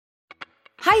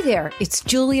Hi there, it's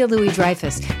Julia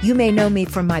Louis-Dreyfus. You may know me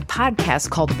from my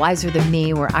podcast called Wiser Than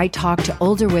Me, where I talk to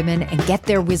older women and get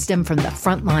their wisdom from the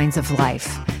front lines of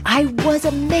life. I was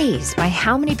amazed by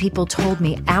how many people told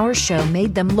me our show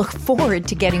made them look forward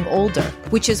to getting older,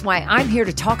 which is why I'm here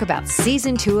to talk about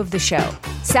season 2 of the show.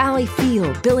 Sally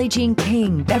Field, Billie Jean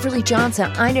King, Beverly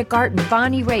Johnson, Ina Garten,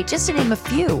 Bonnie Raitt, just to name a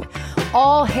few.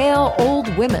 All hail old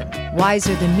women.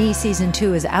 Wiser Than Me season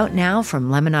 2 is out now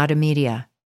from Lemonada Media.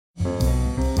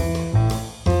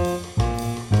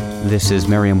 This is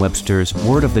Merriam-Webster's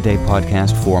Word of the Day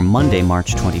podcast for Monday,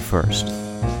 March 21st.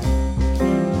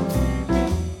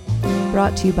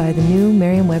 Brought to you by the new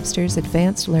Merriam-Webster's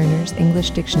Advanced Learners English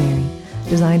Dictionary,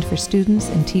 designed for students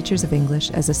and teachers of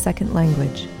English as a second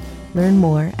language. Learn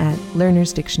more at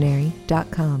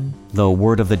learnersdictionary.com. The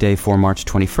word of the day for March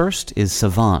 21st is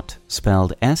savant,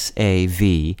 spelled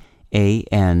S-A-V-A-N-T.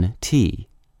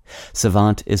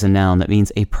 Savant is a noun that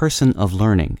means a person of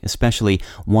learning, especially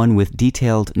one with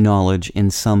detailed knowledge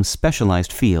in some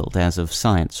specialized field, as of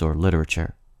science or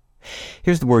literature.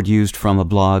 Here's the word used from a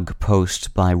blog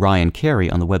post by Ryan Carey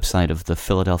on the website of the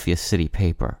Philadelphia City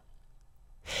Paper.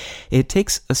 It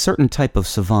takes a certain type of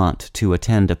savant to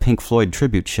attend a Pink Floyd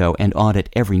tribute show and audit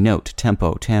every note,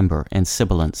 tempo, timbre, and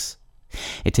sibilance.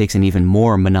 It takes an even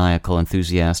more maniacal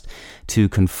enthusiast to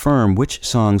confirm which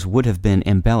songs would have been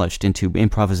embellished into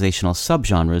improvisational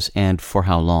subgenres and for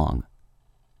how long.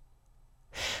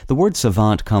 The word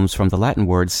savant comes from the Latin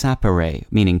word sapere,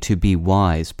 meaning to be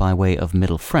wise, by way of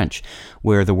Middle French,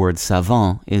 where the word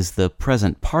savant is the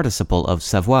present participle of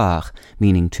savoir,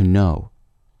 meaning to know.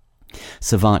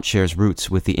 Savant shares roots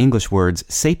with the English words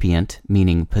sapient,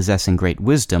 meaning possessing great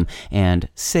wisdom, and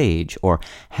sage, or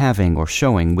having or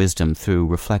showing wisdom through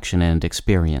reflection and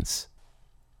experience.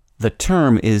 The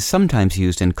term is sometimes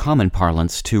used in common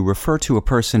parlance to refer to a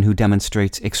person who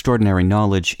demonstrates extraordinary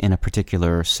knowledge in a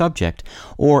particular subject,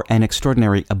 or an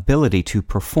extraordinary ability to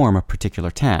perform a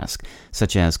particular task,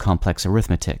 such as complex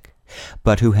arithmetic,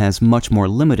 but who has much more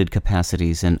limited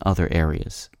capacities in other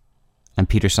areas. I'm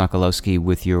Peter Sokolowski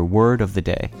with your Word of the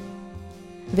Day.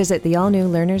 Visit the all-new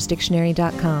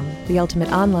learnersdictionary.com, the ultimate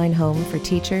online home for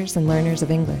teachers and learners of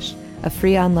English. A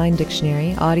free online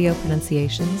dictionary, audio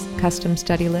pronunciations, custom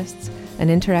study lists, and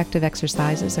interactive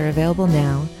exercises are available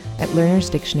now at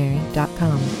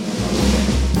learnersdictionary.com.